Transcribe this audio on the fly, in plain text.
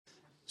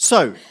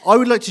So, I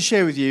would like to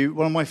share with you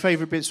one of my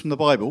favourite bits from the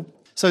Bible.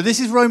 So, this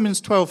is Romans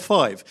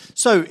 12:5.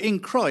 So, in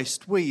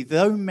Christ, we,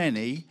 though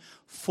many,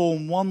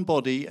 form one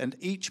body, and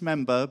each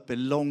member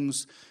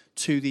belongs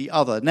to the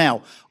other.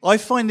 Now, I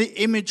find the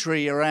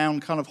imagery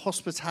around kind of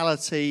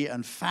hospitality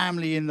and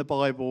family in the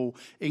Bible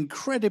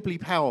incredibly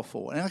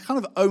powerful. And I kind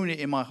of own it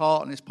in my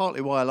heart, and it's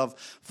partly why I love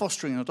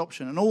fostering and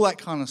adoption and all that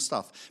kind of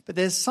stuff. But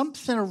there's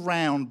something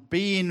around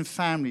being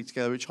family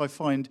together which I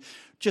find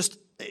just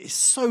is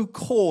so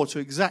core to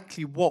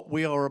exactly what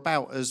we are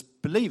about as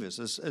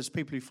believers, as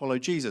people who follow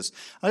Jesus.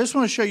 I just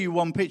want to show you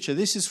one picture.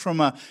 This is from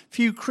a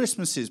few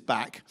Christmases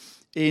back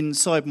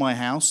inside my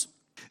house.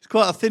 It's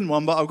quite a thin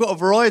one, but I've got a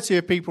variety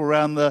of people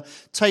around the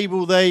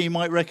table there. You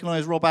might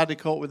recognise Rob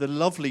Adicott with a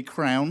lovely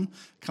crown,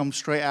 comes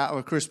straight out of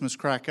a Christmas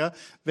cracker.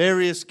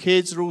 Various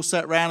kids are all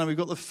sat around, and we've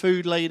got the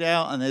food laid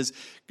out, and there's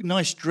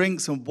nice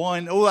drinks and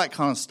wine, all that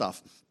kind of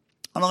stuff.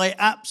 And I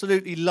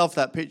absolutely love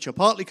that picture,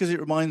 partly because it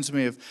reminds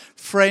me of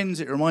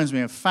friends, it reminds me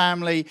of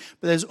family,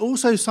 but there's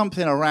also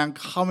something around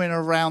coming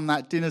around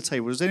that dinner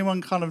table. Does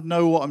anyone kind of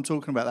know what I'm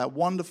talking about? That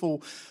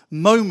wonderful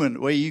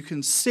moment where you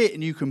can sit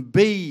and you can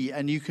be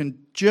and you can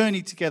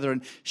journey together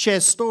and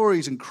share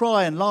stories and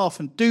cry and laugh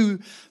and do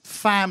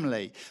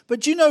family.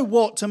 But do you know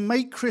what? To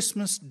make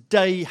Christmas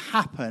Day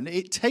happen,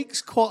 it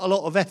takes quite a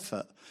lot of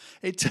effort.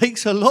 It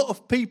takes a lot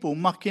of people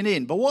mucking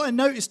in. But what I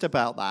noticed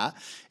about that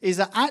is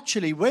that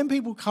actually when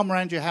people come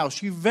around your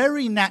house, you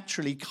very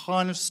naturally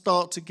kind of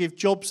start to give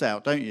jobs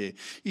out, don't you?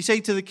 You say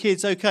to the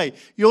kids, okay,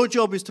 your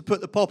job is to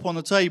put the pop on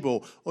the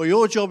table, or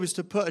your job is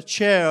to put a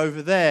chair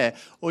over there,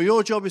 or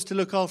your job is to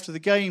look after the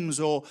games,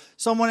 or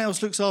someone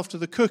else looks after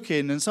the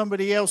cooking, and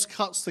somebody else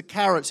cuts the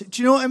carrots.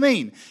 Do you know what I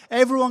mean?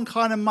 Everyone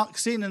kind of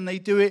mucks in and they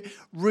do it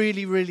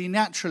really, really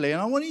naturally.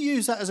 And I want to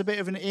use that as a bit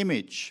of an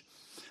image,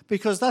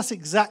 because that's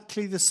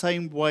exactly the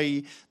same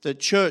way that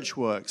church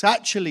works.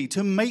 Actually,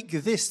 to make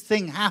this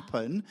thing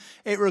happen,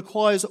 it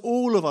requires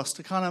all of us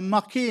to kind of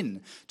muck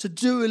in, to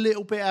do a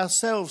little bit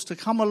ourselves, to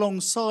come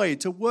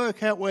alongside, to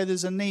work out where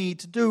there's a need,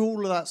 to do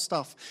all of that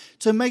stuff,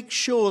 to make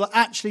sure that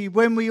actually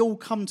when we all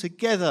come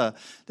together,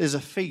 there's a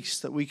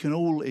feast that we can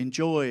all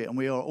enjoy and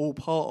we are all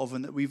part of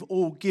and that we've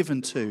all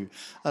given to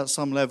at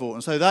some level.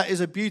 And so that is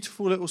a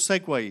beautiful little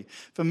segue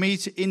for me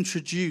to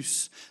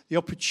introduce the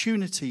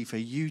opportunity for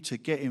you to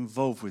get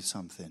involved with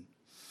something.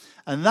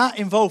 And that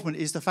involvement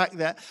is the fact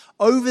that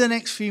over the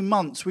next few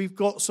months, we've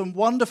got some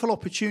wonderful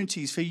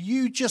opportunities for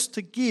you just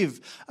to give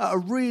at a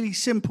really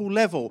simple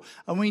level.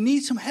 And we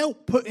need some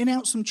help putting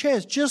out some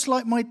chairs, just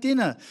like my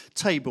dinner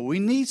table. We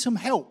need some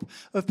help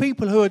of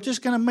people who are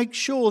just going to make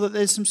sure that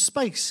there's some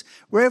space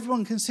where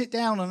everyone can sit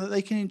down and that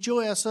they can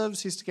enjoy our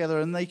services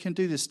together and they can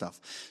do this stuff.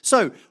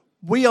 So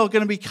we are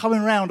going to be coming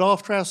around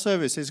after our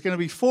service. There's going to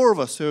be 4 of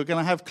us who are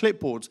going to have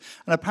clipboards.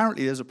 And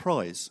apparently there's a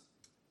prize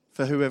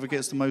for whoever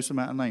gets the most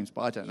amount of names,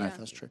 but I don't know if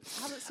that's true.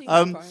 I haven't seen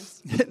the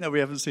prize. No, we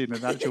haven't seen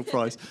an actual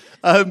prize.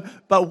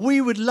 But we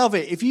would love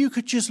it if you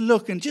could just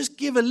look and just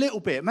give a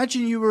little bit.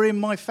 Imagine you were in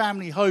my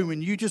family home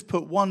and you just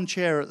put one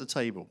chair at the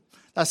table.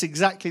 That's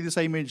exactly the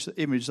same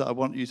image that I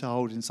want you to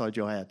hold inside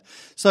your head.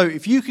 So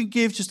if you can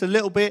give just a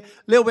little bit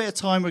of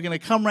time, we're going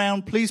to come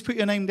round. Please put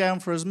your name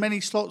down for as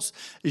many slots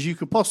as you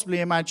could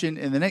possibly imagine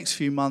in the next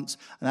few months,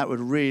 and that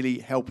would really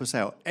help us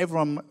out.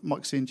 Everyone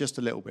mucks in just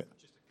a little bit.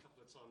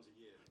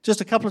 Just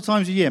a couple of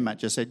times a year, Matt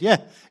just said. Yeah,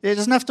 it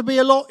doesn't have to be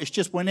a lot. It's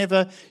just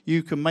whenever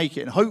you can make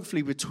it. And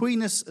hopefully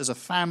between us as a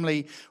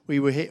family, we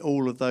will hit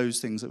all of those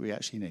things that we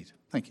actually need.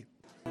 Thank you.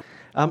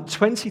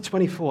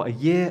 2024, a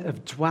year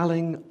of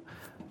dwelling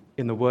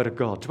in the Word of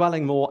God,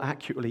 dwelling more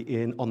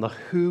accurately on the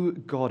who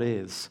God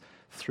is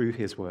through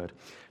His Word.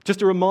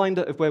 Just a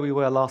reminder of where we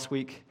were last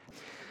week.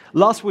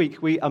 Last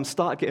week, we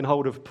started getting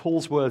hold of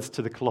Paul's words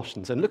to the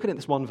Colossians. And looking at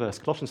this one verse,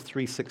 Colossians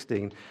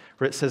 3:16,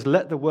 where it says,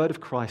 "Let the word of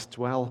Christ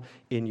dwell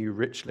in you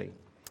richly."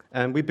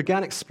 And we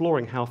began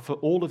exploring how for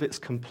all of its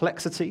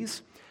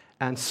complexities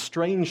and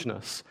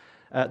strangeness,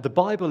 the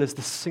Bible is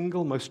the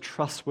single most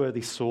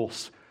trustworthy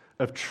source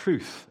of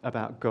truth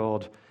about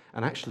God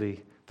and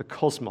actually the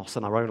cosmos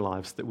and our own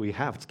lives that we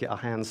have to get our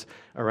hands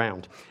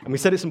around. And we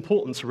said it's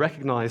important to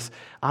recognize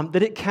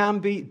that it can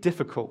be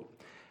difficult.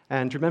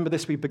 And remember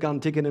this, we've begun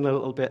digging in a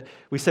little bit.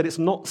 We said it's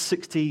not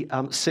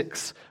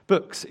 66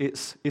 books.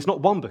 It's not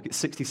one book, it's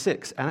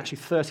 66. And actually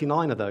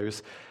 39 of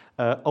those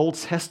Old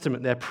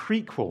Testament, they're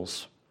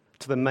prequels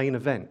to the main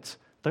event.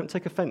 Don't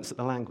take offense at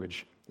the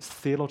language. It's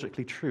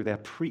theologically true. They're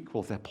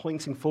prequels. They're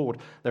pointing forward.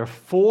 They're a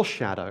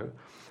foreshadow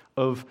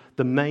of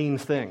the main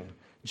thing,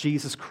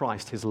 Jesus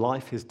Christ, his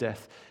life, his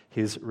death,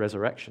 his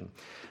resurrection.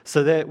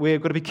 So we're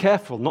going to be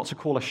careful not to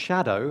call a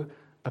shadow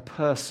a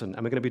person, and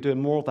we're going to be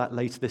doing more of that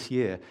later this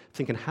year,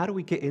 thinking, how do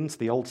we get into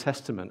the Old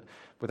Testament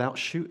without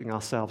shooting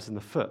ourselves in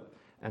the foot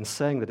and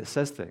saying that it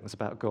says things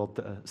about God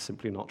that are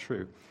simply not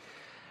true?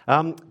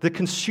 The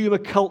consumer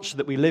culture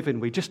that we live in,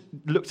 we just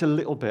looked a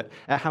little bit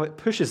at how it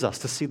pushes us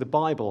to see the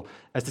Bible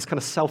as this kind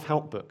of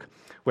self-help book,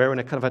 where in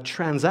a kind of a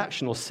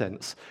transactional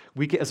sense,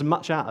 we get as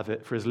much out of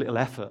it for as little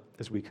effort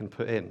as we can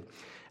put in.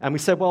 And we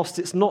said, whilst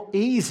it's not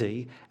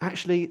easy,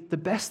 actually the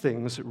best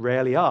things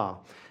rarely are.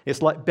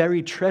 It's like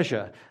buried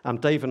treasure.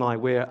 Dave and I,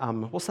 we're,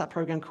 what's that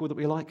program called that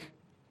we like?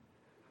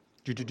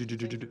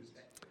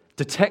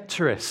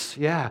 Detectorists,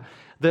 yeah.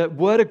 The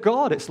Word of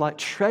God, it's like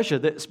treasure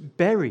that's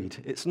buried.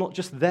 It's not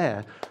just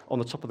there on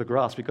the top of the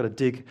grass. We've got to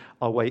dig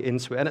our way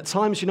into it. And at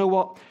times, you know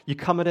what? You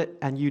come at it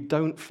and you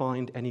don't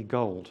find any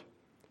gold.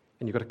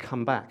 And you've got to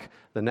come back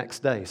the next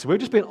day. So we're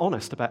just being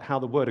honest about how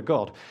the Word of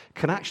God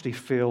can actually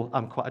feel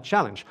quite a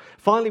challenge.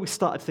 Finally, we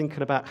started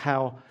thinking about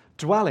how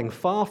dwelling,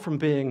 far from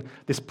being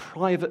this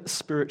private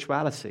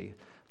spirituality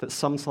that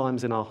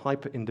sometimes in our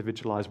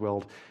hyper-individualized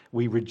world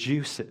we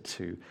reduce it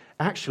to,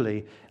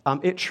 actually,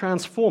 it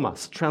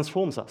transforms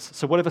us.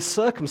 So whatever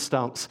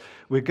circumstance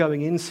we're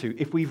going into,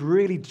 if we've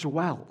really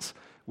dwelt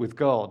with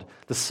God,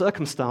 the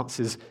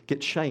circumstances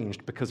get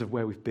changed because of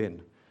where we've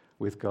been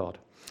with God.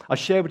 I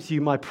share with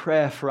you my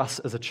prayer for us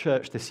as a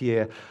church this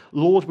year.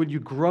 Lord, will you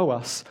grow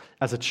us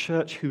as a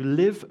church who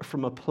live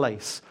from a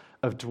place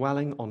of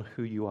dwelling on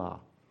who you are?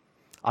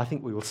 I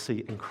think we will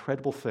see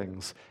incredible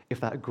things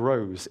if that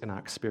grows in our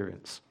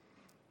experience.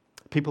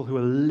 People who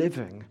are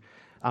living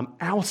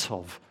out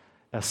of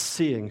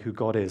seeing who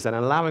God is and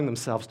allowing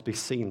themselves to be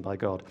seen by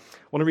God.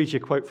 I want to read you a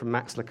quote from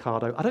Max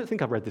Lucado. I don't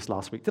think I read this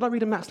last week. Did I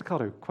read a Max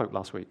Lucado quote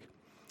last week?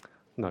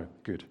 No,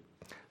 good.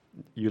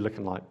 You're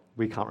looking like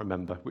we can't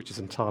remember, which is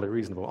entirely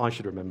reasonable. I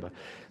should remember. It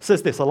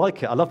says this, I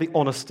like it. I love the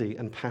honesty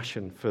and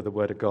passion for the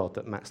Word of God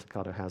that Max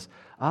Lucado has.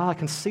 I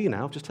can see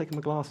now. I've just taken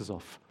my glasses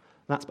off.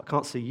 I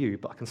can't see you,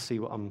 but I can see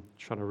what I'm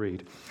trying to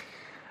read.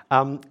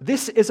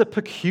 This is a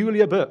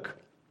peculiar book.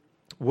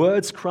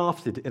 Words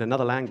crafted in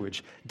another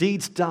language,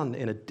 deeds done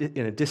in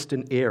a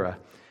distant era,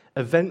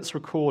 events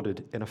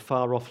recorded in a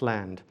far-off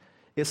land.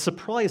 It's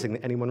surprising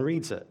that anyone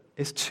reads it.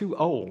 It's too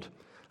old.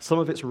 Some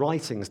of its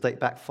writings date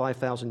back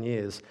 5,000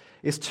 years.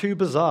 It's too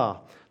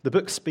bizarre. The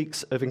book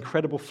speaks of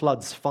incredible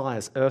floods,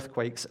 fires,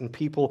 earthquakes, and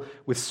people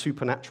with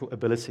supernatural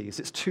abilities.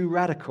 It's too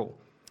radical.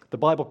 The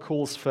Bible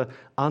calls for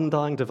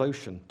undying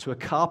devotion to a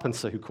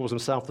carpenter who calls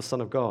himself the Son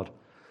of God.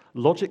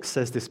 Logic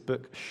says this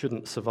book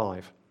shouldn't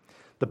survive.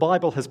 The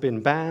Bible has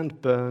been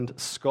banned, burned,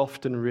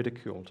 scoffed, and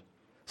ridiculed.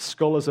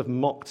 Scholars have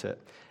mocked it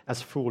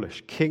as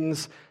foolish.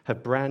 Kings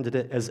have branded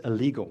it as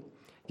illegal.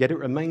 Yet it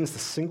remains the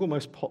single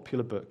most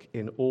popular book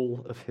in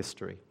all of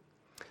history.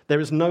 There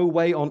is no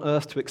way on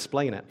earth to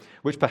explain it,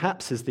 which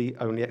perhaps is the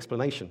only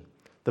explanation.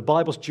 The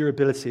Bible's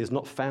durability is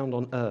not found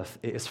on earth,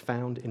 it is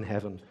found in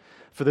heaven.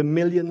 For the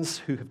millions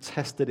who have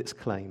tested its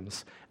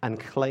claims and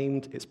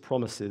claimed its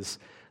promises,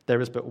 there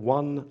is but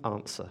one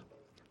answer.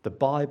 The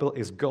Bible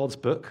is God's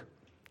book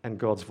and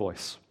God's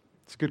voice.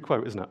 It's a good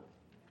quote, isn't it?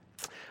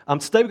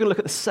 Today we're going to look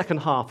at the second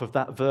half of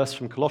that verse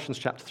from Colossians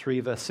chapter 3,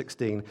 verse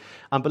 16.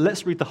 But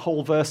let's read the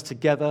whole verse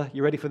together.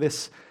 You ready for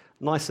this?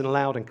 Nice and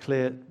loud and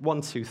clear.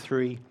 1, 2,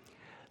 3.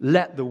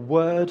 Let the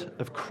word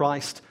of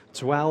Christ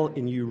dwell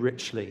in you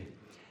richly,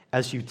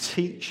 as you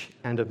teach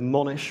and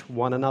admonish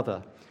one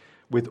another,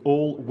 with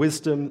all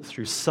wisdom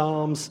through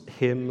psalms,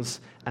 hymns,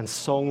 and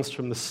songs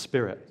from the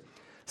Spirit,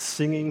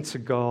 singing to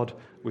God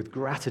with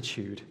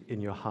gratitude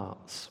in your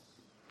hearts.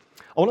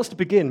 I want us to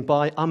begin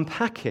by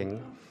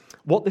unpacking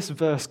what this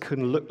verse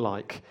can look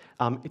like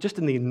just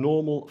in the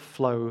normal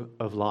flow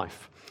of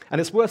life. And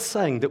it's worth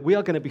saying that we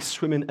are going to be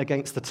swimming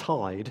against the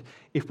tide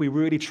if we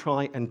really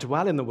try and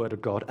dwell in the Word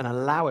of God and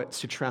allow it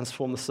to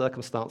transform the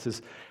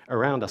circumstances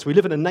around us. We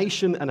live in a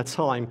nation and a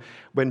time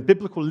when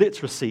biblical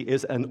literacy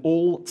is an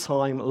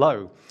all-time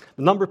low.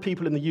 The number of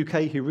people in the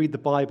UK who read the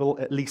Bible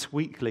at least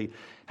weekly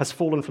has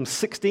fallen from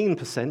 16%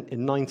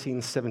 in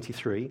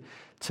 1973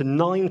 to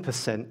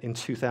 9% in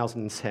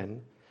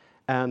 2010,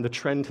 and the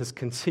trend has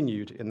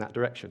continued in that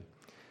direction.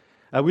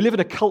 We live in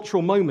a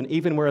cultural moment,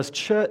 even whereas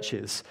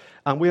churches,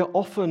 we are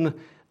often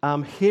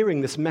hearing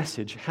this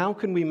message, how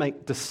can we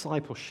make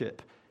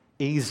discipleship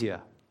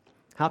easier?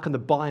 How can the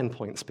buy-in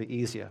points be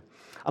easier?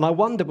 And I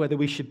wonder whether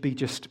we should be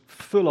just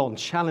full-on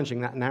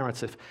challenging that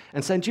narrative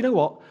and saying, do you know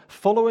what?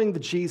 Following the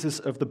Jesus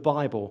of the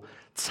Bible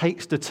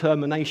takes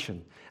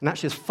determination. And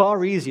actually, there's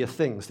far easier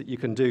things that you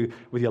can do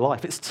with your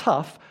life. It's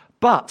tough,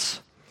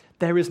 but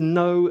there is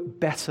no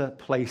better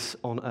place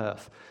on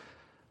earth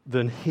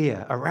than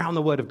here, around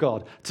the Word of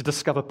God, to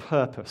discover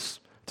purpose,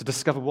 to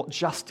discover what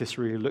justice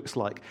really looks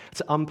like,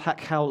 to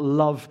unpack how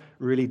love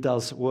really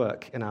does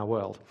work in our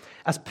world.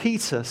 As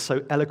Peter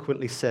so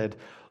eloquently said,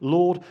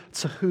 Lord,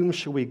 to whom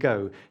shall we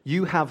go?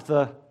 You have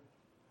the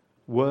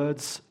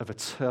words of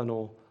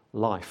eternal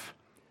life.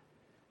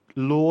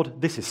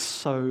 Lord, this is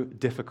so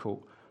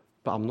difficult,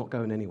 but I'm not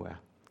going anywhere,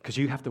 because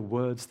you have the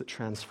words that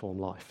transform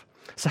life.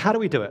 So how do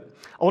we do it?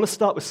 I want to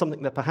start with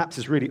something that perhaps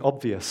is really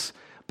obvious,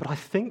 but I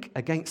think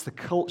against the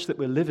culture that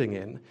we're living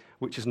in,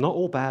 which is not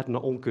all bad,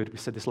 not all good, we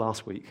said this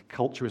last week,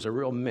 culture is a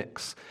real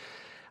mix.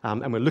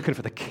 And we're looking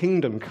for the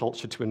kingdom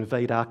culture to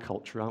invade our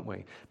culture, aren't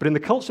we? But in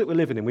the culture that we're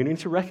living in, we need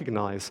to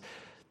recognize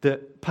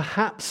that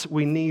perhaps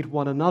we need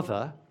one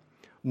another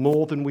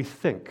more than we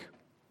think.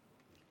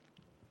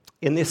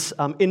 In this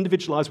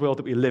individualized world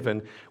that we live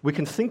in, we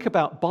can think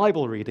about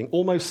Bible reading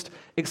almost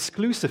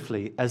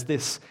exclusively as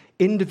this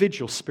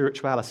individual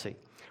spirituality,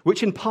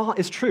 which in part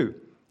is true.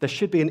 There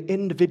should be an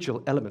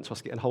individual element to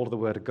us getting hold of the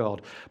Word of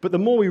God. But the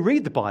more we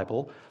read the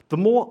Bible, the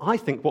more I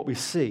think what we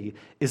see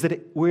is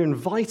that we're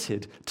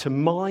invited to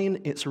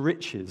mine its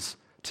riches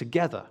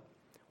together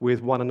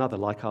with one another,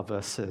 like our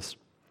verse says.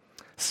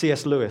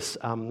 C.S. Lewis,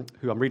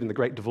 who I'm reading The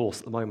Great Divorce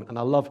at the moment, and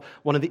I love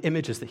one of the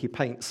images that he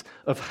paints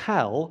of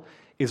hell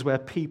is where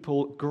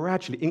people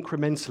gradually,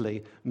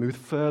 incrementally move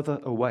further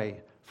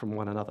away from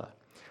one another.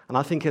 And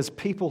I think as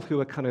people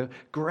who are kind of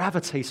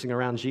gravitating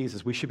around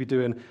Jesus, we should be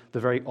doing the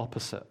very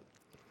opposite.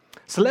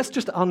 So let's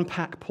just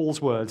unpack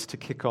Paul's words to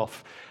kick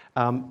off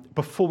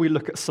before we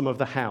look at some of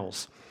the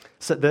hows.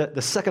 So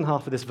the second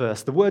half of this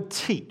verse, the word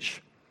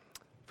teach,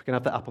 if we can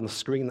have that up on the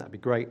screen, that'd be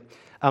great.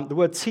 The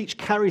word teach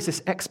carries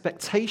this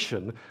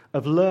expectation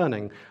of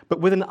learning, but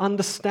with an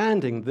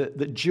understanding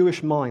that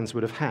Jewish minds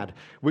would have had,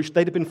 which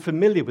they'd have been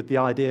familiar with the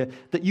idea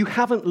that you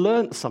haven't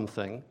learnt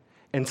something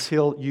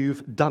until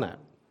you've done it.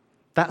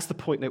 That's the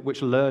point at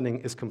which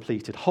learning is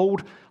completed.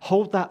 Hold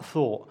that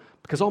thought,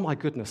 because, oh my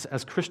goodness,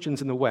 as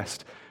Christians in the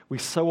West, we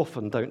so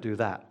often don't do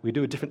that. We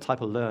do a different type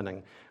of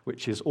learning,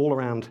 which is all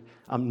around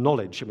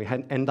knowledge, and we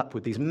end up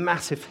with these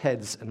massive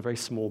heads and very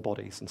small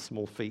bodies and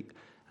small feet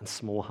and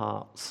small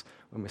hearts,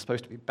 when we're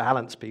supposed to be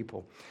balanced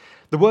people.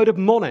 The word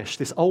admonish,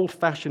 this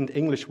old-fashioned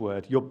English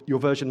word, your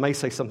version may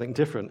say something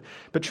different,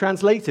 but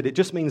translated, it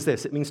just means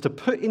this. It means to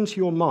put into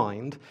your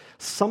mind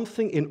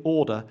something in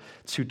order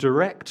to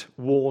direct,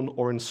 warn,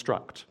 or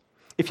instruct.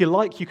 If you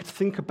like, you could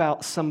think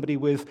about somebody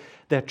with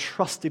their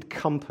trusted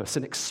compass,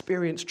 an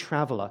experienced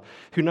traveler,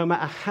 who no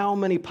matter how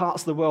many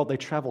parts of the world they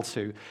travel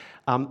to,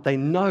 they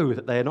know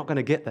that they are not going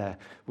to get there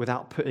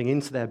without putting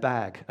into their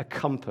bag a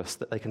compass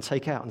that they can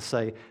take out and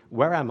say,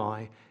 where am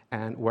I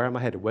and where am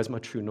I headed? Where's my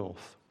true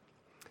north?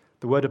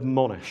 The word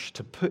admonish,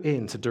 to put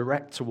in, to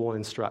direct, to warn,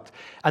 instruct.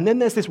 And then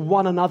there's this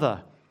one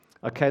another,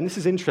 okay, and this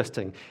is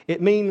interesting.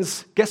 It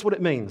means, guess what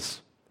it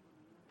means?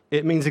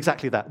 It means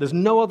exactly that. There's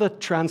no other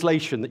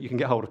translation that you can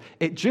get hold of.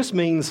 It just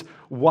means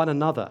one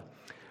another.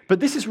 But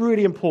this is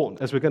really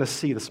important, as we're going to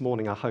see this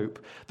morning, I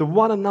hope. The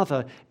one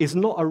another is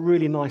not a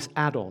really nice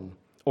add-on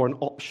or an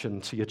option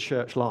to your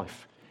church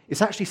life.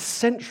 It's actually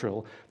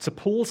central to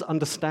Paul's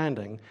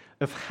understanding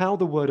of how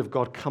the Word of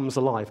God comes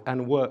alive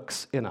and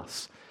works in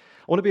us.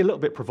 I want to be a little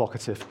bit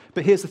provocative,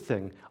 but here's the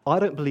thing. I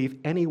don't believe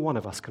any one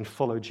of us can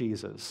follow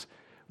Jesus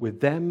with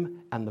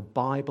them and the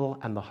Bible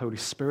and the Holy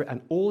Spirit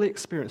and all the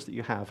experience that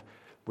you have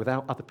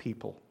without other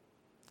people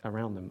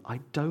around them. I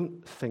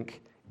don't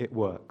think it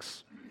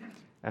works.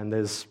 And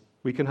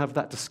we can have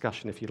that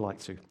discussion if you'd like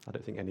to. I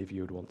don't think any of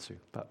you would want to.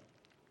 But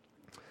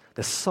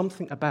there's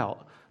something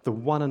about the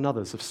one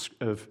another's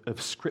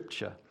of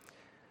Scripture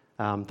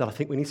that I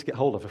think we need to get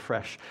hold of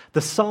afresh.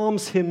 The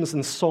Psalms, hymns,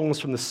 and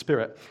songs from the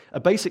Spirit are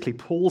basically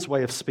Paul's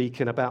way of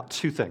speaking about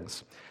two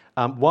things.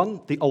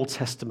 One, the Old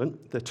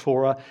Testament, the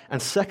Torah,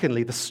 and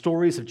secondly, the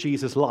stories of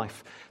Jesus'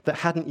 life that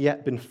hadn't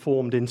yet been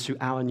formed into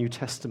our New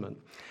Testament,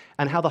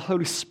 and how the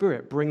Holy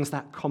Spirit brings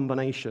that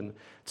combination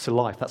to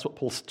life. That's what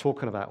Paul's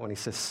talking about when he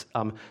says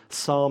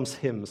Psalms,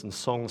 hymns, and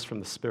songs from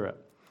the Spirit.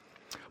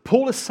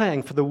 Paul is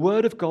saying, for the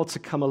Word of God to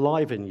come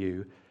alive in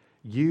you,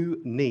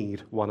 you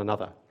need one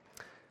another.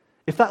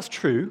 If that's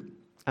true,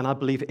 and I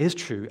believe it is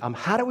true,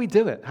 how do we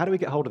do it? How do we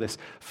get hold of this?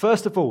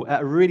 First of all,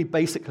 at a really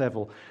basic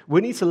level, we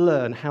need to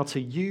learn how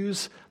to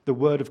use the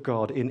Word of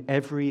God in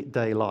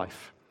everyday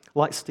life.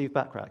 Like Steve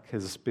Backrack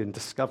has been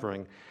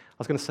discovering, I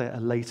was going to say at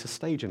a later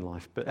stage in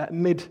life, but at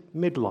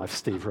midlife,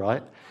 Steve,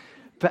 right?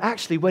 But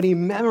actually, when he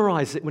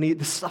memorizes it, when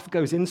the stuff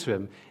goes into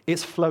him,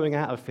 it's flowing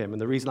out of him.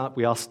 And the reason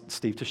we asked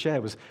Steve to share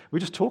was, we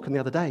were just talking the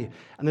other day,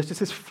 and there's just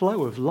this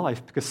flow of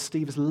life because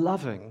Steve is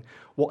loving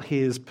what he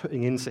is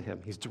putting into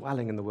him. He's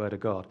dwelling in the Word of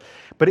God.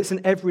 But it's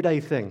an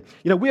everyday thing.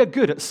 You know, we are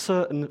good at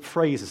certain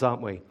phrases,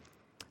 aren't we?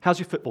 How's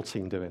your football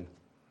team doing?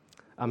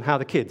 How are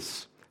the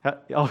kids?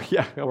 Oh,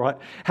 yeah, all right.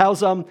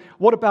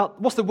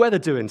 What's the weather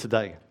doing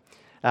today?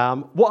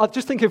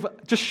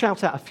 Just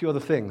shout out a few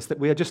other things that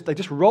they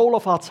just roll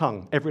off our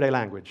tongue, everyday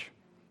language.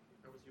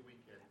 How was your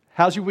weekend?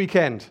 How's your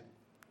weekend?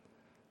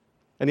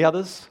 Any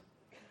others?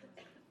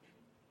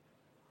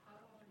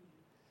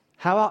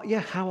 How are you?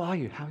 How are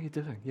you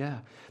doing? Yeah.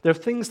 There are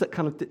things that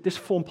kind of just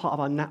form part of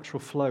our natural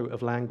flow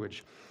of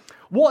language.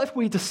 What if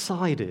we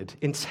decided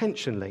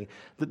intentionally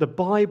that the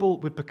Bible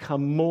would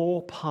become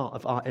more part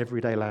of our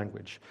everyday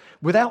language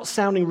without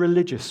sounding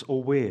religious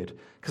or weird?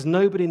 Because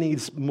nobody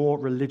needs more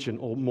religion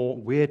or more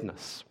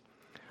weirdness.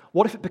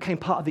 What if it became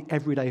part of the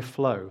everyday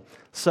flow?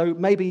 So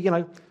maybe,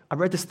 I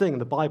read this thing in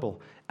the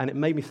Bible and it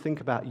made me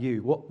think about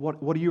you.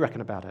 What do you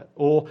reckon about it?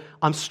 Or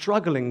I'm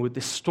struggling with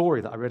this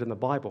story that I read in the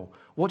Bible.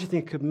 What do you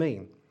think it could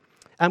mean?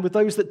 And with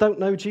those that don't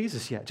know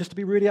Jesus yet, just to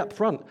be really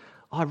upfront,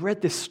 I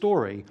read this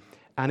story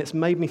and it's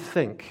made me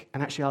think,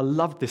 and actually I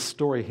love this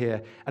story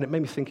here, and it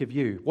made me think of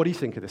you. What do you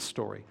think of this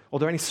story? Are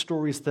there any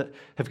stories that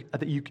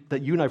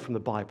you know from the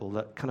Bible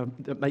that kind of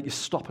that make you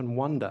stop and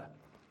wonder?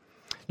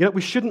 You know,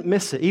 we shouldn't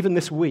miss it, even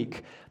this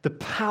week, the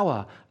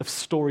power of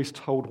stories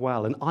told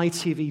well, an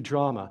ITV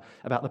drama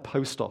about the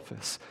post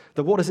office.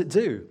 That what does it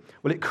do?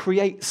 Well, it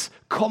creates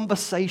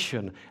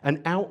conversation,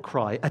 an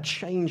outcry, a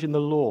change in the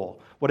law,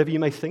 whatever you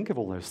may think of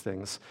all those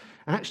things.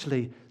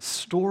 Actually,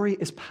 story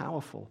is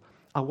powerful.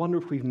 I wonder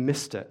if we've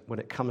missed it when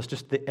it comes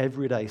just to the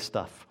everyday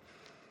stuff.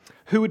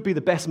 Who would be the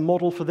best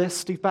model for this?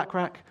 Steve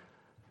Backrack?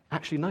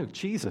 Actually, no,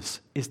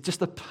 Jesus is just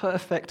the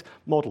perfect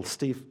model.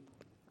 Steve,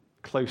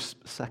 close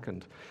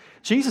second.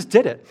 Jesus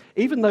did it.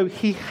 Even though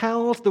he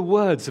held the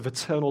words of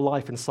eternal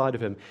life inside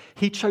of him,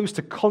 he chose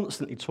to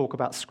constantly talk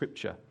about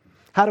Scripture.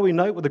 How do we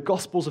know? Well, the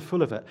Gospels are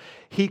full of it.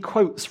 He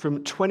quotes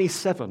from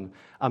 27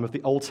 of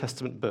the Old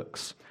Testament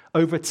books.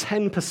 Over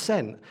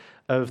 10%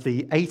 of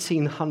the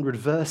 1,800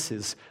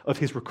 verses of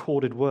his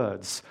recorded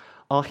words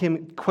are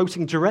him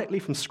quoting directly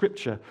from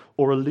Scripture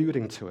or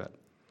alluding to it.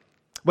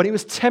 When he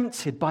was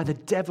tempted by the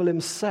devil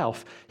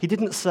himself, he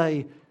didn't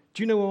say,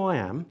 "Do you know who I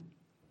am?"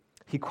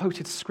 He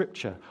quoted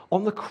Scripture.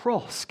 On the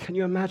cross, can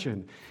you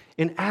imagine?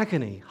 In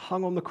agony,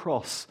 hung on the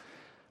cross,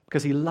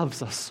 because he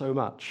loves us so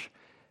much.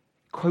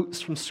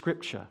 Quotes from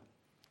Scripture.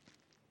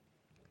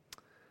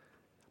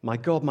 My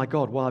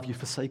God, why have you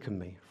forsaken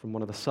me?" from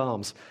one of the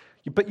Psalms.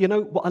 But you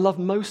know, what I love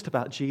most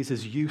about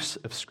Jesus' use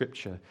of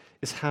Scripture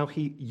is how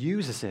he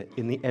uses it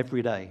in the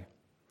everyday.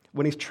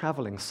 When he's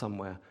traveling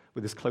somewhere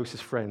with his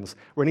closest friends,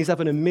 when he's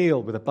having a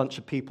meal with a bunch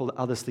of people that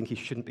others think he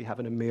shouldn't be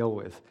having a meal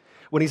with,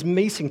 when he's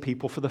meeting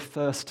people for the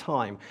first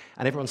time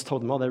and everyone's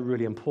told them, oh, they're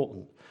really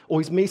important, or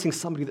he's meeting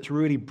somebody that's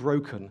really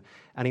broken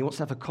and he wants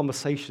to have a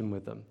conversation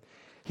with them.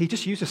 He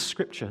just uses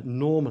Scripture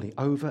normally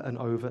over and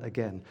over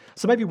again.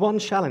 So maybe one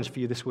challenge for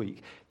you this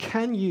week.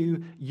 Can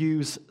you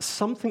use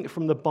something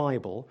from the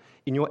Bible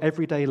in your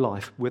everyday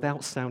life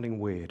without sounding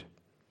weird?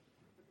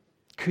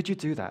 Could you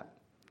do that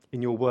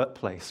in your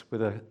workplace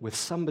with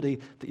somebody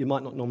that you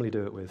might not normally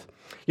do it with?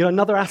 You know,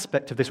 another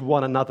aspect of this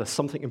one another,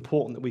 something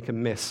important that we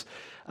can miss,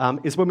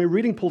 is when we're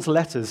reading Paul's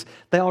letters,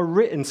 they are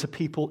written to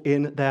people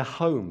in their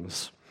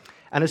homes.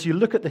 And as you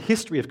look at the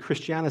history of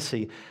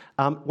Christianity,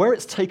 where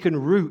it's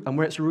taken root and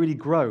where it's really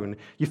grown,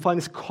 you find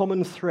this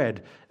common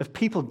thread of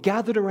people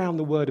gathered around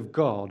the Word of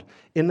God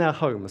in their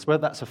homes,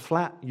 whether that's a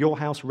flat, your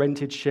house,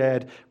 rented,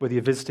 shared, whether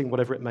you're visiting,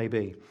 whatever it may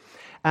be.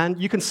 And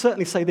you can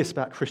certainly say this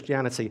about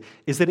Christianity,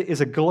 is that it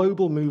is a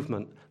global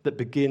movement that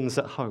begins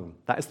at home.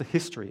 That is the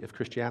history of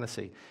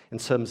Christianity in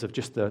terms of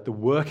just the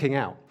working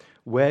out,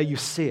 where you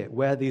see it,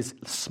 where these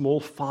small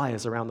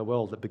fires around the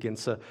world that begin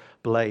to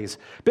blaze.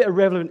 Bit of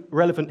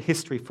relevant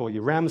history for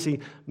you.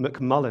 Ramsey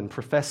McMullen,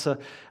 professor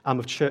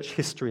of church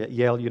history at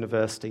Yale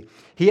University,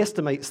 he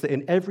estimates that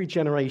in every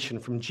generation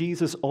from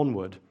Jesus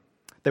onward,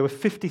 there were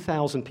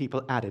 50,000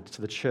 people added to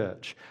the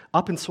church,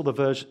 up until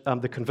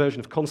the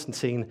conversion of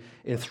Constantine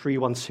in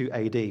 312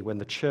 AD, when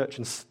the church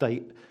and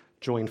state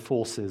joined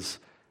forces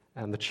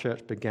and the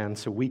church began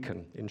to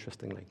weaken,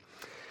 interestingly.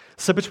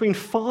 So between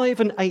 5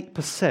 and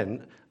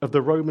 8% of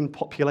the Roman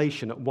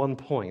population at one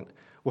point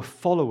were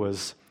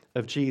followers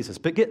of Jesus.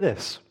 But get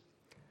this,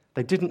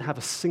 they didn't have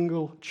a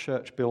single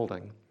church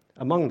building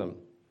among them.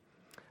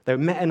 They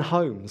met in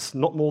homes,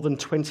 not more than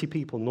 20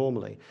 people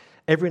normally.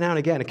 Every now and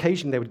again,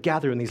 occasionally they would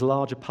gather in these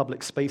larger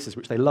public spaces,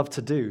 which they loved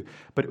to do,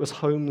 but it was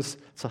homes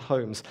to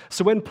homes.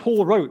 So when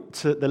Paul wrote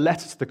the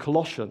letter to the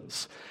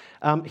Colossians,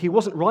 he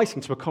wasn't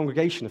writing to a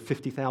congregation of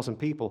 50,000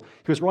 people.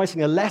 He was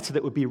writing a letter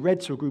that would be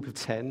read to a group of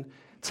 10,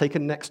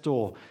 taken next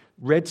door,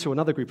 read to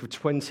another group of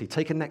 20,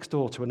 taken next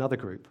door to another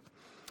group.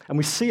 And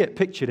we see it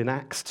pictured in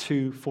Acts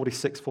 2,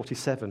 46,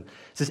 47. It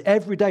says,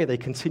 every day they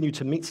continued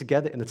to meet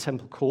together in the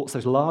temple courts,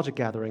 those larger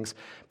gatherings,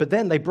 but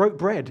then they broke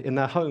bread in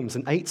their homes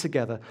and ate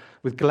together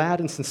with glad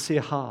and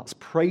sincere hearts,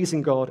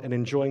 praising God and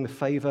enjoying the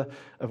favor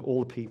of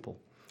all the people.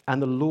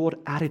 And the Lord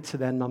added to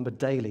their number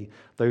daily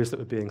those that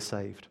were being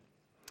saved.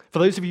 For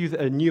those of you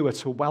that are newer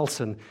to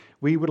Welton,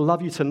 we would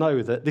love you to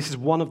know that this is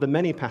one of the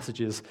many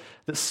passages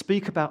that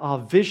speak about our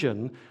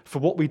vision for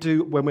what we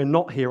do when we're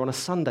not here on a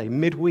Sunday,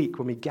 midweek,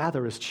 when we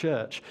gather as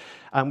church.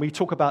 And we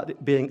talk about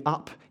it being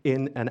up,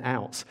 in, and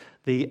out.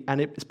 And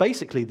it's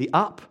basically the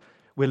up,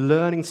 we're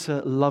learning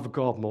to love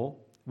God more.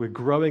 We're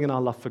growing in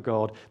our love for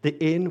God.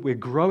 The in, we're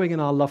growing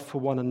in our love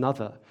for one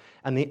another.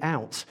 And the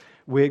out,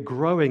 we're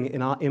growing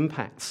in our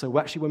impact. So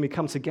actually, when we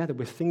come together,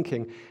 we're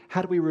thinking,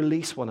 how do we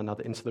release one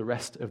another into the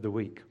rest of the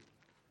week?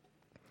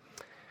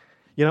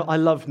 You know, I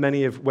love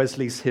many of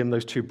Wesley's hymn,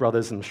 Those Two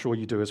Brothers, and I'm sure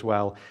you do as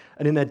well.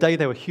 And in their day,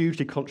 they were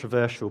hugely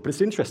controversial. But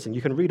it's interesting.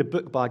 You can read a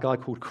book by a guy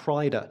called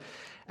Kreider,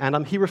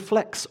 and he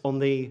reflects on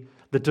the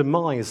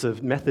demise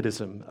of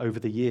Methodism over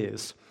the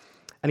years.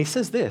 And he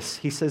says this.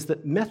 He says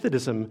that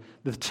Methodism,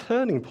 the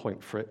turning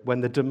point for it,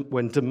 when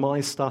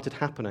demise started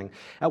happening,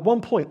 at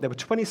one point there were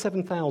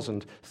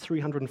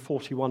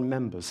 27,341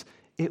 members.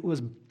 It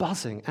was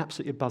buzzing,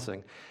 absolutely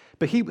buzzing.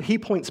 But he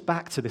points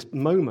back to this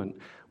moment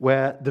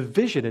where the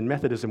vision in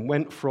Methodism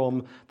went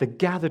from the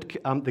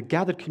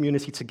gathered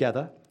community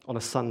together on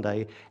a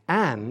Sunday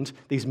and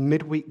these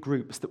midweek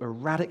groups that were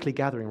radically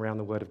gathering around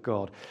the Word of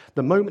God.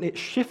 The moment it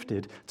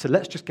shifted to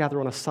let's just gather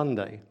on a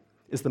Sunday,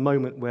 is the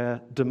moment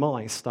where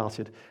demise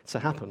started to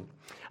happen.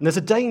 And there's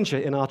a danger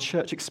in our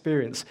church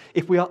experience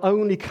if we are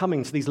only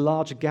coming to these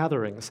larger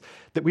gatherings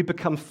that we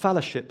become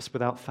fellowships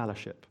without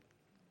fellowship.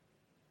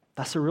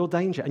 That's a real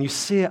danger, and you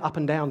see it up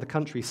and down the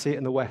country, you see it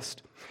in the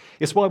West.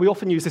 It's why we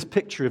often use this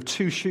picture of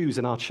two shoes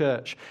in our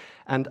church,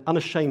 and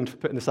unashamed for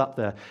putting this up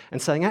there,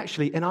 and saying,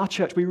 actually, in our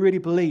church, we really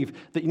believe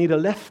that you need a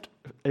left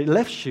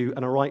shoe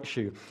and a right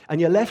shoe. And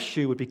your left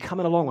shoe would be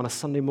coming along on a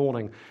Sunday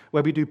morning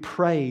where we do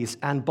praise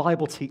and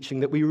Bible teaching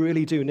that we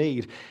really do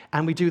need,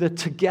 and we do the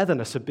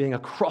togetherness of being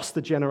across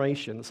the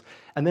generations.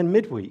 And then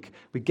midweek,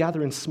 we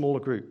gather in smaller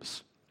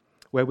groups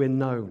where we're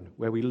known,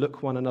 where we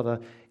look one another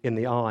in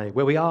the eye,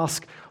 where we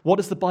ask, what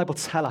does the Bible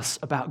tell us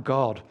about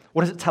God?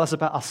 What does it tell us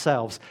about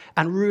ourselves?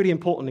 And really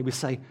importantly, we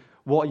say,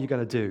 what are you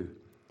going to do?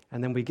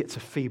 And then we get to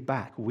feed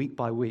back week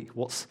by week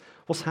what's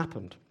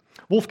happened.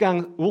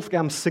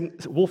 Wolfgang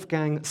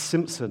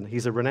Simpson,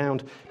 he's a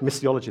renowned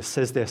missiologist,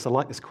 says this. I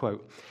like this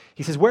quote.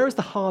 He says, where is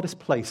the hardest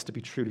place to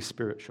be truly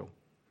spiritual?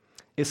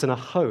 It's in a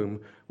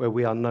home where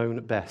we are known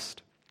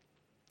best.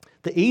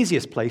 The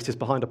easiest place is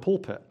behind a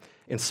pulpit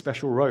in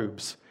special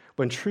robes.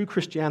 When true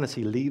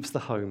Christianity leaves the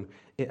home,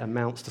 it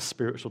amounts to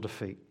spiritual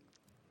defeat.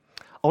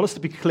 I want us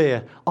to be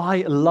clear,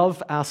 I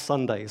love our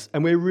Sundays,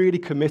 and we're really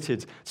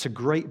committed to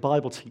great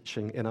Bible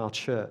teaching in our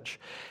church.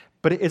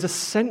 But it is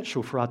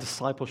essential for our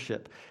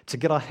discipleship to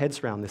get our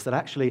heads around this, that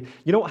actually,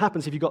 you know what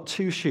happens if you've got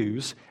two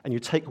shoes and you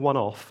take one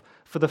off?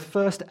 For the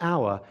first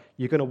hour,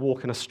 you're going to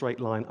walk in a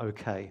straight line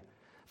okay.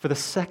 For the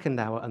second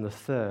hour and the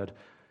third,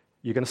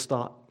 you're going to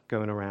start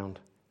going around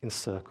in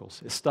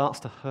circles. It starts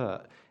to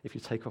hurt if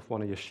you take off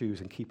one of your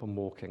shoes and keep on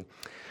walking.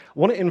 I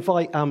want to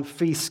invite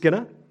Fee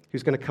Skinner,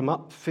 who's going to come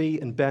up. Fee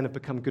and Ben have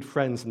become good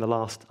friends in the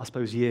last, I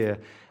suppose, year.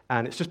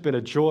 And it's just been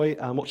a joy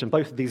watching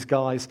both of these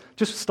guys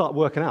just start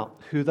working out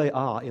who they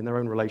are in their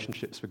own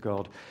relationships with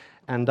God.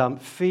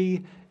 And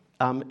Fee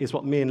is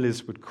what me and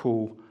Liz would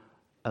call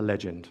a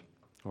legend.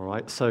 All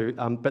right. So,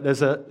 but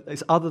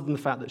it's other than the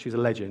fact that she's a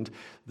legend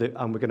that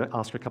we're going to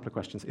ask her a couple of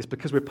questions. It's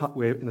because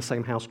we're in the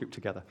same house group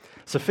together.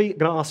 So, Fee, I'm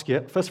going to ask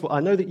you. First of all, I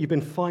know that you've been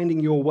finding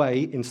your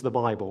way into the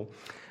Bible.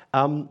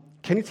 Can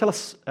you tell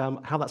us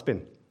how that's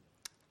been?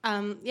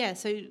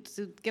 So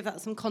to give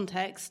that some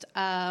context,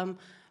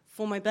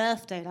 for my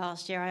birthday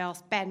last year, I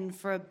asked Ben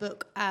for a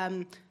book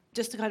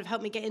just to kind of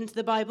help me get into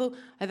the Bible.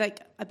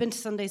 I've been to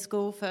Sunday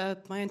school for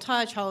my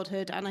entire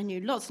childhood, and I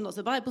knew lots and lots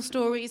of Bible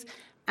stories,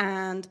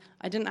 and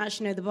I didn't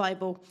actually know the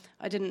Bible.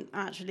 I didn't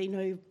actually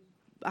know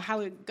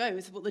how it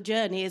goes, what the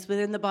journey is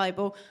within the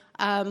Bible.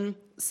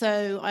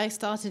 So I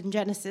started in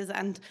Genesis,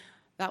 and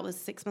that was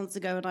 6 months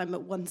ago, and I'm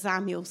at 1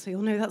 Samuel, so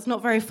you'll know that's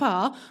not very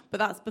far, but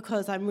that's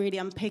because I'm really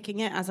unpicking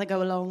it as I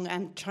go along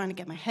and trying to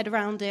get my head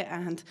around it,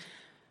 and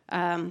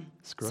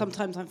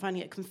sometimes I'm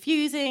finding it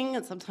confusing,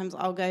 and sometimes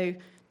I'll go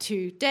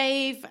to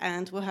Dave,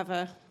 and we'll have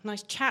a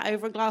nice chat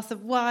over a glass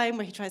of wine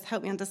where he tries to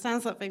help me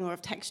understand something, or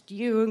I've texted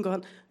you and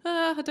gone,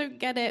 I don't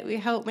get it, will you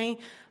help me?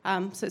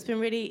 So it's been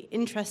really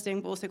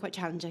interesting, but also quite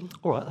challenging.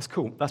 All right, that's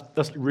cool.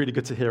 That's really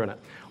good to hear, innit?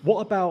 What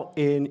about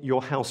in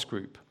your house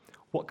group?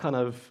 What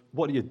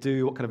do you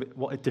do?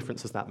 What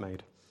difference has that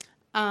made?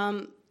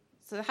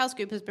 So the house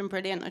group has been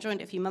brilliant. I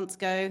joined it a few months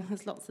ago.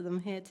 There's lots of them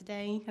here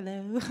today.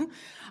 Hello.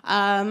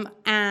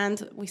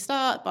 And we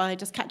start by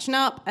just catching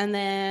up, and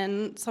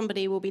then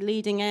somebody will be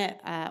leading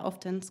it,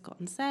 often Scott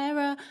and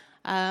Sarah.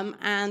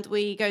 And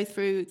we go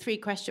through 4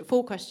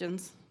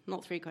 questions.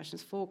 Not 3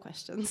 questions, 4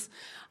 questions.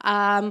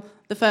 The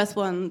first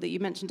one that you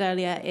mentioned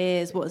earlier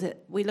is, what is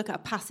it? We look at a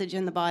passage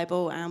in the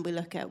Bible, and we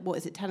look at what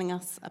is it telling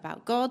us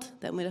about God.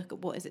 Then we look at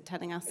what is it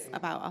telling us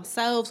about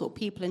ourselves or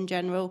people in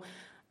general.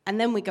 And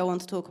then we go on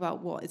to talk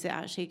about what is it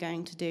actually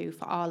going to do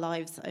for our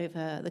lives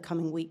over the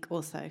coming week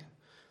or so.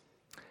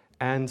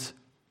 And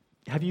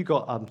have you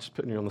got, I'm just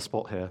putting you on the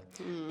spot here,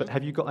 but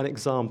have you got an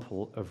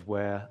example of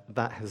where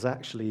that has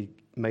actually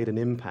made an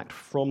impact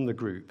from the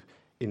group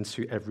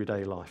into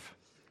everyday life?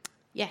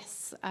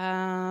 Yes,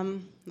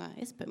 that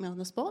is put me on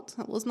the spot.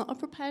 That was not a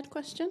prepared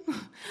question.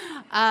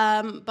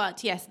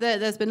 But yes,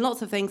 there's been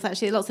lots of things,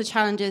 actually, lots of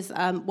challenges.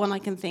 One I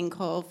can think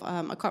of,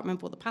 I can't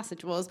remember what the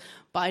passage was,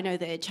 but I know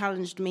that it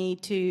challenged me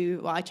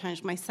I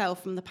challenged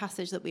myself from the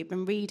passage that we've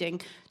been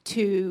reading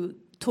to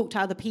talk to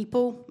other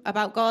people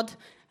about God,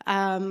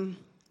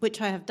 which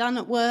I have done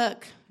at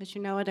work. As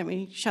you know, I don't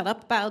really shut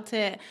up about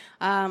it.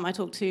 I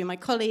talked to my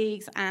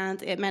colleagues,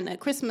 and it meant at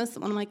Christmas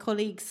that one of my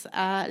colleagues,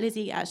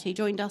 Lizzie, actually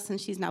joined us,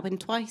 and she's now been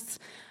twice.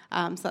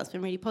 So that's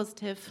been really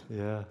positive.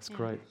 Yeah, it's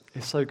great.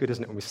 It's so good,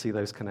 isn't it, when we see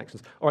those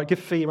connections? All right, give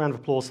Fee a round of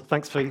applause.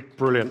 Thanks, Fee.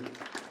 Brilliant.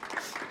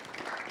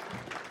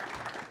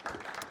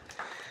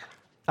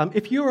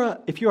 If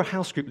you're a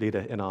house group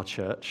leader in our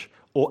church,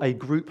 or a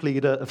group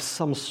leader of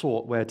some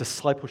sort where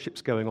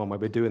discipleship's going on, where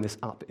we're doing this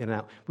up and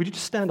out, would you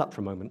just stand up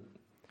for a moment?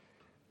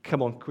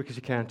 Come on, quick as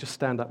you can, just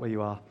stand up where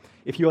you are.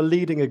 If you are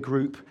leading a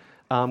group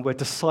where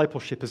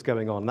discipleship is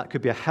going on, that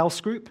could be a house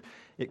group,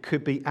 it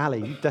could be Ali,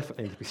 you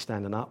definitely need to be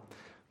standing up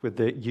with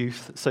the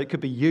youth. So it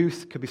could be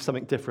youth, it could be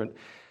something different.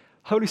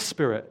 Holy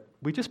Spirit,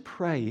 we just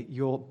pray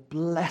your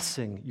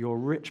blessing, your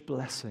rich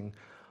blessing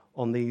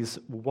on these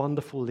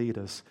wonderful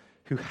leaders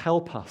who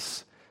help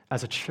us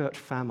as a church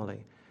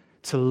family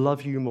to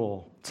love you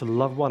more, to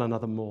love one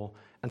another more,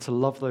 and to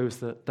love those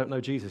that don't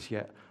know Jesus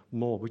yet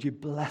more. Would you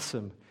bless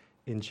them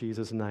in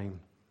Jesus' name?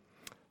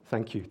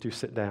 Thank you. Do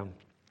sit down.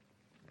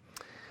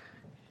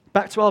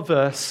 Back to our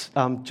verse,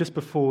 just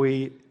before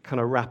we kind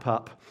of wrap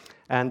up.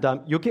 And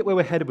you'll get where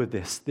we're headed with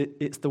this.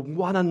 It's the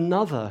one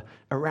another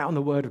around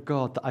the Word of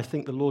God that I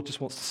think the Lord just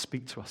wants to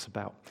speak to us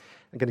about.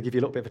 I'm going to give you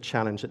a little bit of a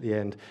challenge at the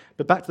end.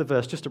 But back to the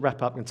verse, just to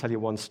wrap up and tell you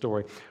one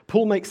story.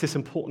 Paul makes this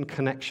important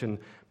connection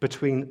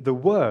between the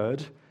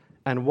Word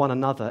and one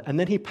another, and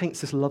then he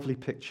paints this lovely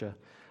picture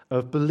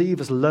of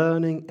believers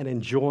learning and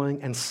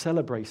enjoying and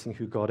celebrating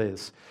who God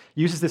is.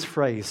 He uses this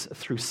phrase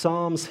through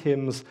psalms,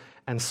 hymns,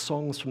 and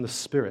songs from the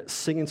Spirit,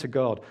 singing to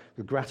God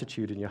with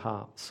gratitude in your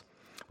hearts.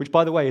 Which,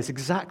 by the way, is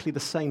exactly the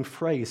same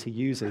phrase he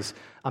uses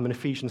in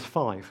Ephesians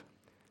 5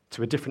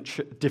 to a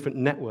different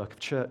network of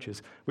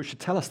churches, which should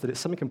tell us that it's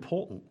something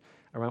important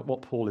around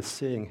what Paul is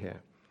seeing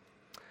here.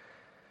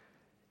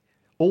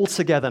 All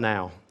together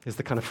now is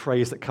the kind of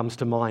phrase that comes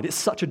to mind. It's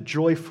such a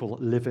joyful,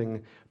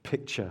 living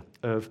picture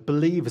of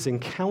believers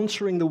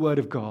encountering the Word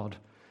of God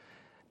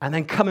and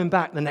then coming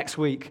back the next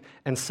week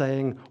and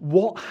saying,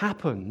 what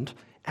happened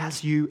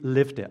as you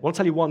lived it? I want to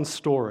tell you one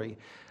story,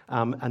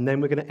 and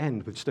then we're going to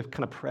end with just a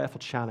kind of prayerful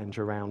challenge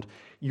around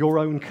your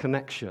own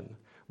connection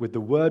with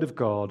the Word of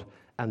God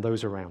and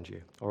those around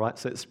you. All right,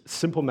 so it's a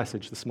simple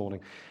message this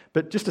morning.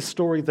 But just a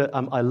story that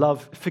I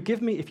love.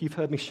 Forgive me if you've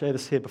heard me share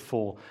this here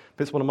before,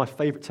 but it's one of my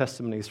favorite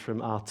testimonies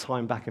from our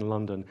time back in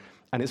London,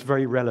 and it's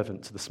very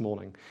relevant to this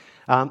morning.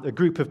 A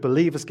group of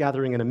believers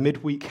gathering in a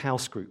midweek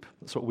house group.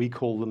 That's what we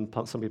call them.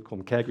 Some people call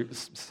them care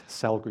groups,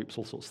 cell groups,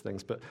 all sorts of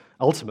things. But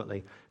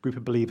ultimately, a group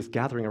of believers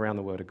gathering around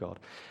the Word of God.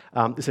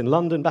 It's in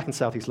London, back in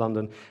southeast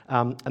London,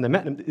 and they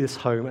met in this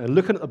home, and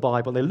looking at the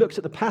Bible, they looked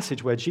at the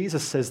passage where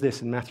Jesus says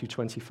this in Matthew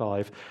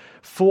 25,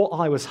 "For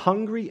I was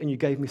hungry, and you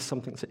gave me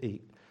something to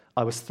eat.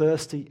 I was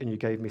thirsty, and you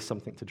gave me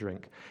something to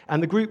drink."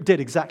 And the group did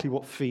exactly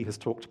what Fee has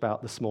talked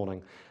about this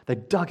morning. They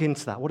dug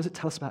into that. What does it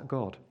tell us about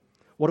God?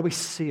 What do we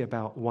see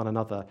about one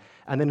another?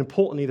 And then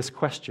importantly, this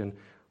question,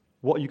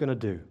 what are you going to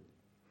do?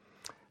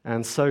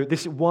 And so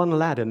this one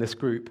lad in this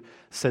group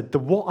said,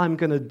 what I'm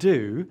going to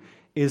do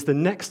is the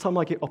next time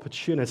I get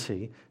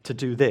opportunity to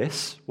do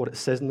this, what it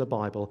says in the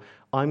Bible,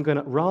 I'm going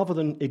to, rather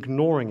than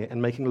ignoring it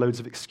and making loads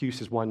of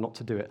excuses why not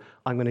to do it,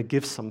 I'm going to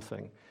give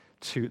something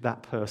to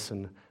that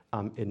person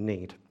in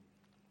need.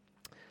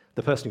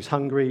 The person who's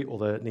hungry or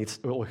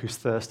who's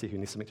thirsty, who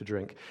needs something to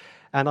drink.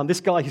 And this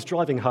guy, he's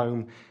driving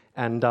home,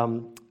 and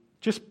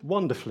just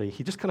wonderfully,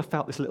 he just kind of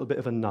felt this little bit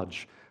of a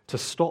nudge to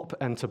stop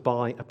and to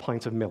buy a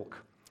pint of milk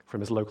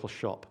from his local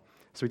shop.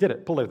 So he did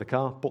it, pulled over the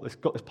car,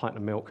 got this pint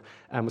of milk,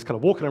 and was kind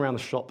of walking around the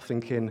shop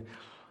thinking,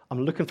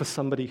 I'm looking for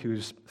somebody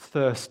who's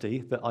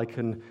thirsty, that I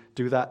can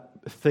do that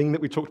thing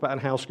that we talked about in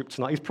house group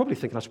tonight. He's probably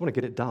thinking, I just want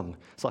to get it done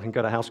so I can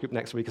go to house group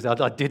next week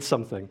because I did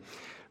something.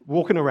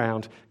 Walking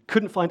around,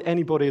 couldn't find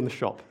anybody in the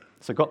shop.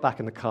 So got back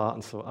in the car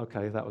and thought,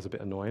 okay, that was a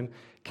bit annoying.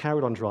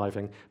 Carried on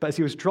driving. But as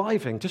he was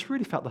driving, just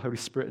really felt the Holy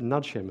Spirit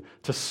nudge him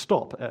to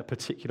stop at a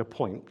particular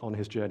point on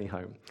his journey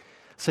home.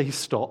 So he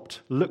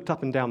stopped, looked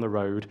up and down the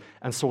road,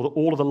 and saw that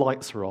all of the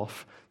lights are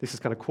off. This is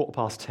kind of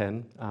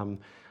 10:15.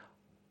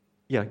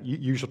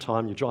 Usual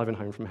time, you're driving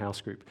home from house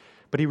group.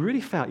 But he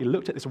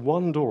looked at this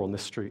one door on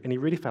this street, and he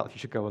really felt like he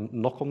should go and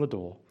knock on the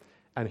door,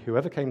 and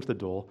whoever came to the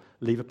door,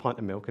 leave a pint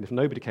of milk, and if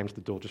nobody came to the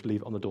door, just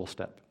leave it on the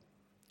doorstep.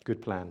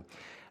 Good plan.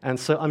 And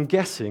so I'm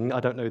guessing, I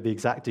don't know the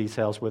exact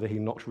details, whether he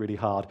knocked really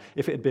hard.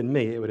 If it had been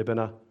me, it would have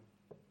been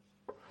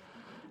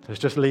let's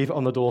just leave it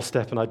on the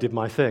doorstep, and I did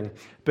my thing.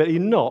 But he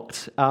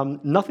knocked.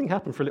 Nothing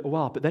happened for a little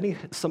while, but then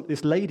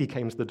this lady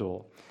came to the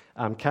door,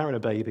 carrying a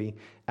baby,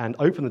 and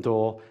opened the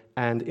door,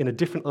 and in a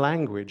different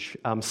language,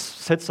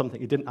 said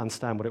something he didn't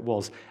understand what it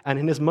was. And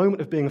in his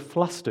moment of being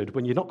flustered,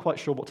 when you're not quite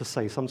sure what to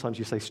say, sometimes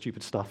you say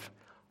stupid stuff.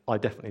 I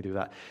definitely do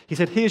that. He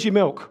said, "Here's your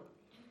milk,"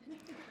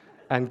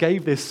 and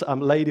gave this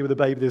lady with a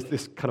baby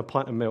this kind of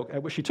pint of milk,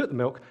 at which she took the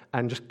milk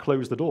and just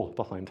closed the door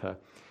behind her.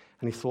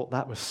 And he thought,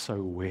 that was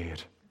so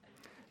weird.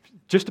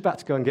 Just about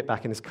to go and get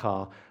back in his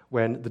car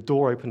when the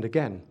door opened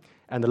again.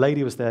 And the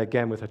lady was there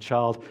again with her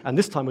child, and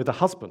this time with her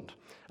husband,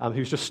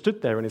 who's just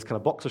stood there in his kind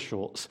of boxer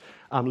shorts,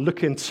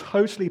 looking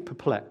totally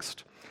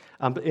perplexed.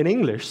 But in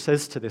English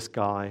says to this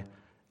guy,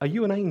 "Are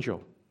you an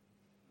angel?"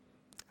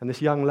 And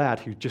this young lad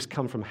who'd just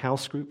come from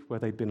house group where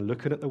they'd been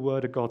looking at the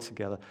Word of God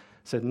together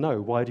said,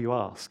 "No, why do you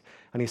ask?"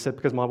 And he said,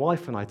 "Because my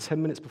wife and I,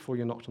 10 minutes before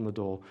you knocked on the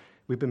door,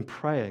 we've been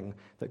praying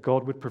that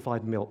God would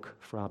provide milk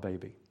for our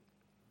baby.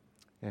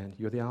 And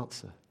you're the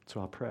answer to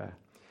our prayer."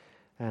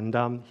 And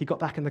he got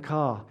back in the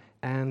car,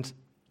 and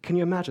can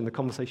you imagine the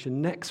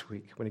conversation next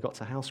week when he got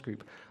to house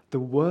group? The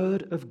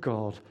Word of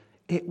God,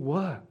 it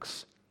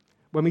works.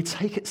 When we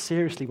take it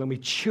seriously, when we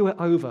chew it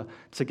over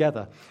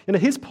together.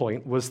 His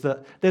point was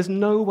that there's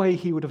no way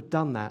he would have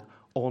done that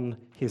on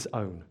his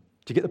own.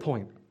 Do you get the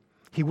point?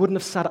 He wouldn't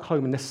have sat at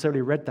home and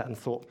necessarily read that and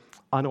thought,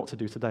 I know what to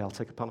do today. I'll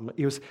take a punt.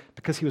 It was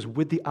because he was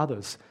with the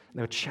others. And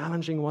they were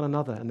challenging one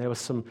another, and there was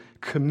some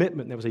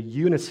commitment. There was a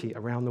unity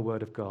around the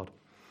word of God.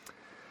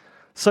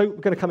 So we're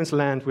going to come into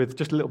land with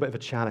just a little bit of a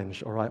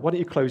challenge, all right? Why don't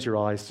you close your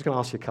eyes? Just going to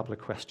ask you a couple of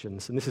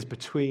questions. And this is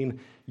between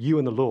you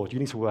and the Lord. You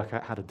need to work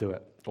out how to do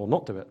it or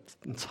not do it. It's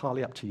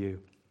entirely up to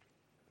you.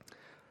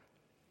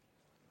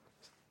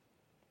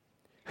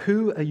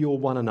 Who are your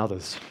one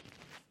another's?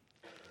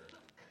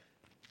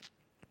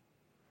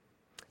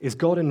 Is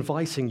God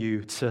inviting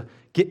you to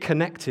get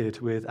connected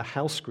with a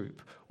house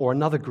group or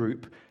another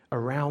group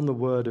around the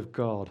Word of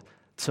God,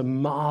 to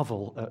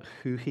marvel at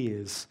who He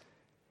is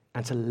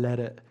and to let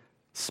it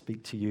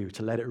speak to you,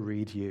 to let it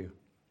read you?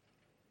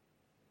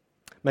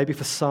 Maybe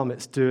for some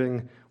it's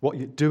doing what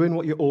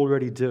you're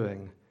already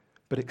doing,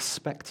 but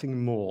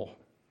expecting more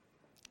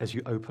as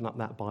you open up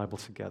that Bible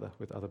together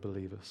with other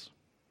believers.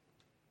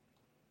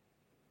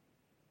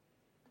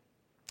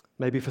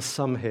 Maybe for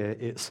some here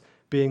it's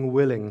being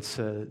willing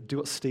to do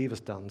what Steve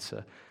has done,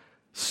 to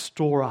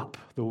store up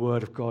the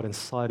Word of God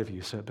inside of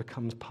you so it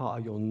becomes part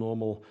of your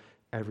normal,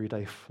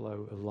 everyday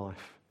flow of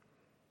life.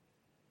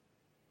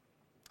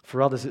 For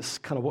others, it's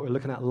kind of what we were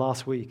looking at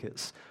last week.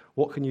 It's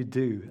what can you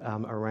do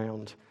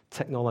around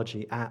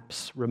technology,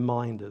 apps,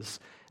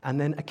 reminders,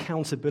 and then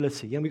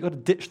accountability. And we've got to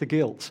ditch the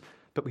guilt,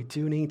 but we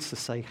do need to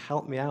say,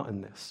 help me out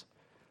in this.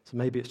 So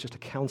maybe it's just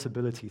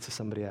accountability to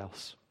somebody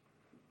else.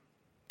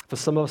 For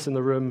some of us in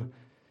the room,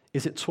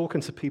 is it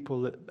talking to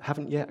people that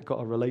haven't yet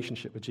got a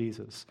relationship with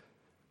Jesus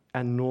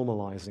and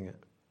normalizing it?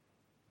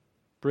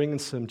 Bringing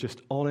some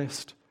just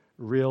honest,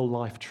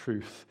 real-life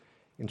truth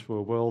into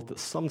a world that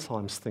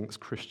sometimes thinks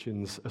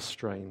Christians are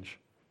strange.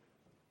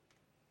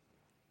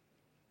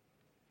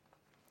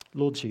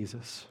 Lord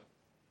Jesus,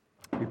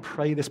 we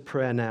pray this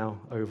prayer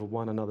now over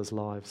one another's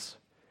lives.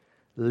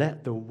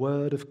 Let the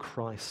word of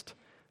Christ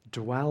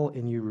dwell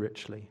in you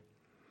richly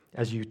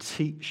as you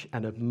teach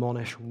and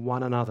admonish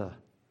one another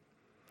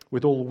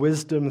with all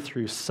wisdom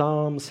through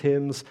psalms,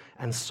 hymns,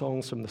 and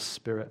songs from the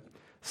Spirit,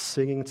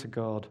 singing to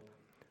God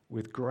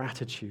with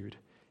gratitude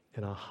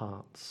in our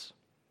hearts.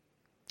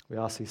 We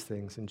ask these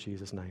things in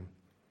Jesus' name.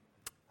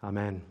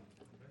 Amen.